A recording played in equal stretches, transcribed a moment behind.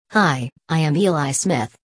Hi, I am Eli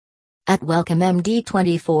Smith at Welcome MD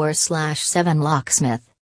 24/7 Locksmith,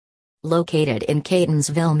 located in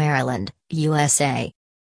Catonsville, Maryland, USA.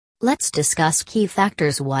 Let's discuss key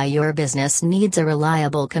factors why your business needs a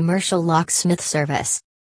reliable commercial locksmith service.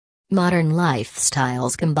 Modern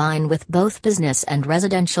lifestyles combine with both business and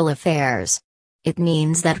residential affairs. It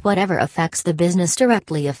means that whatever affects the business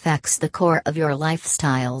directly affects the core of your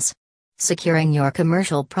lifestyles. Securing your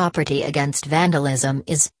commercial property against vandalism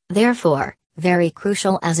is, therefore, very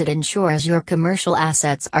crucial as it ensures your commercial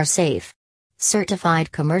assets are safe.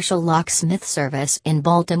 Certified Commercial Locksmith Service in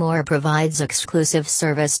Baltimore provides exclusive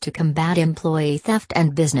service to combat employee theft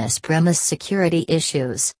and business premise security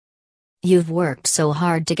issues. You've worked so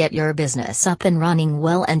hard to get your business up and running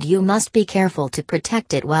well, and you must be careful to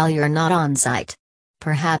protect it while you're not on site.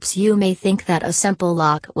 Perhaps you may think that a simple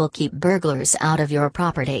lock will keep burglars out of your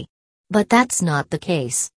property. But that's not the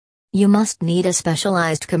case. You must need a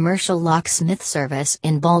specialized commercial locksmith service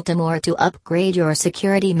in Baltimore to upgrade your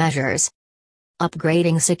security measures.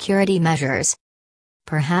 Upgrading security measures.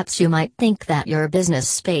 Perhaps you might think that your business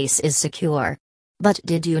space is secure. But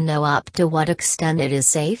did you know up to what extent it is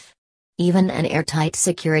safe? Even an airtight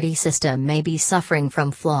security system may be suffering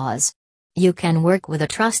from flaws. You can work with a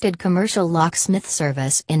trusted commercial locksmith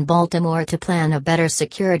service in Baltimore to plan a better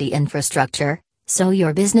security infrastructure, so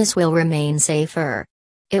your business will remain safer.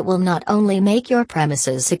 It will not only make your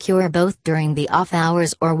premises secure both during the off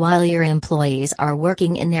hours or while your employees are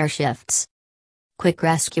working in their shifts. Quick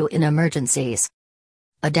rescue in emergencies.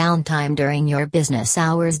 A downtime during your business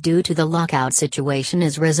hours due to the lockout situation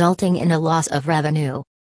is resulting in a loss of revenue.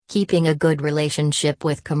 Keeping a good relationship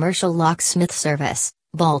with Commercial Locksmith Service,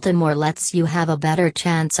 Baltimore lets you have a better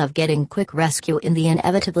chance of getting quick rescue in the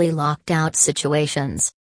inevitably locked out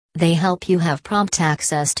situations. They help you have prompt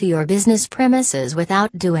access to your business premises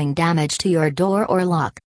without doing damage to your door or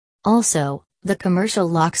lock. Also, the Commercial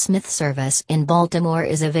Locksmith Service in Baltimore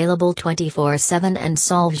is available 24/7 and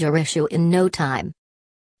solves your issue in no time.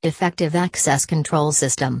 Effective Access Control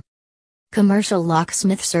System. Commercial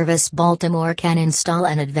Locksmith Service Baltimore can install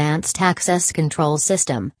an advanced access control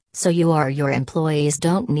system, so you or your employees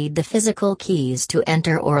don't need the physical keys to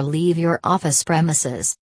enter or leave your office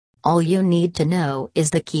premises. All you need to know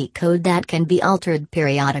is the key code that can be altered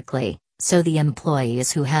periodically, so the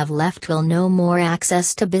employees who have left will know more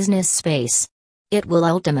access to business space. It will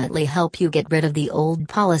ultimately help you get rid of the old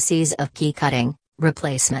policies of key cutting,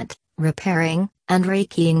 replacement, repairing, and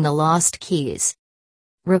rekeying the lost keys.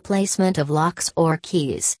 Replacement of locks or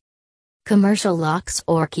keys. Commercial locks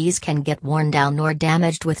or keys can get worn down or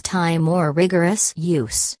damaged with time or rigorous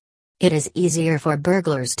use. It is easier for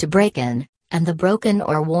burglars to break in, and the broken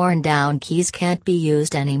or worn down keys can't be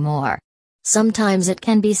used anymore. Sometimes it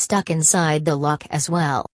can be stuck inside the lock as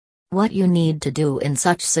well. What you need to do in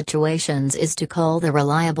such situations is to call the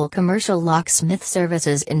reliable Commercial Locksmith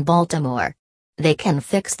Services in Baltimore. They can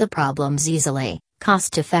fix the problems easily,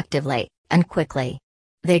 cost-effectively, and quickly.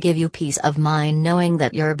 They give you peace of mind knowing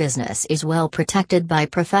that your business is well protected by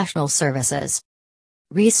professional services.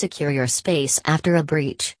 Resecure your space after a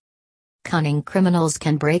breach. Cunning criminals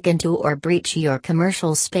can break into or breach your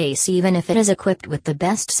commercial space even if it is equipped with the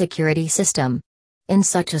best security system. In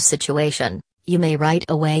such a situation, you may right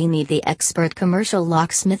away need the expert Commercial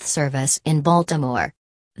Locksmith Service in Baltimore.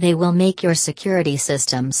 They will make your security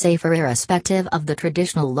system safer irrespective of the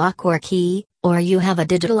traditional lock or key, or you have a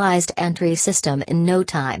digitalized entry system in no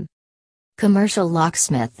time. Commercial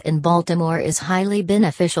Locksmith in Baltimore is highly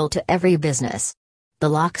beneficial to every business. The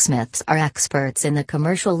locksmiths are experts in the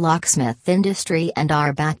commercial locksmith industry and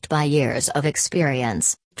are backed by years of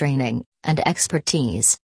experience, training, and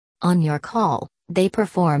expertise. On your call, they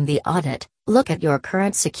perform the audit, look at your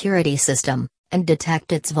current security system, and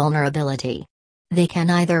detect its vulnerability. They can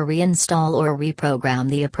either reinstall or reprogram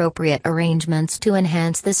the appropriate arrangements to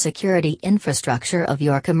enhance the security infrastructure of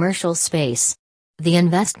your commercial space. The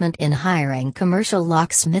investment in hiring Commercial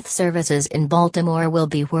Locksmith Services in Baltimore will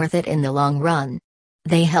be worth it in the long run.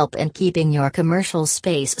 They help in keeping your commercial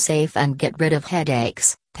space safe and get rid of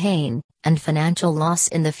headaches, pain, and financial loss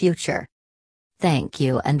in the future. Thank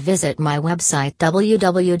you, and visit my website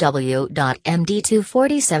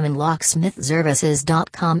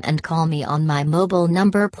www.md247locksmithservices.com and call me on my mobile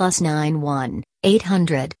number +91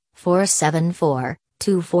 800 474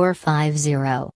 2450.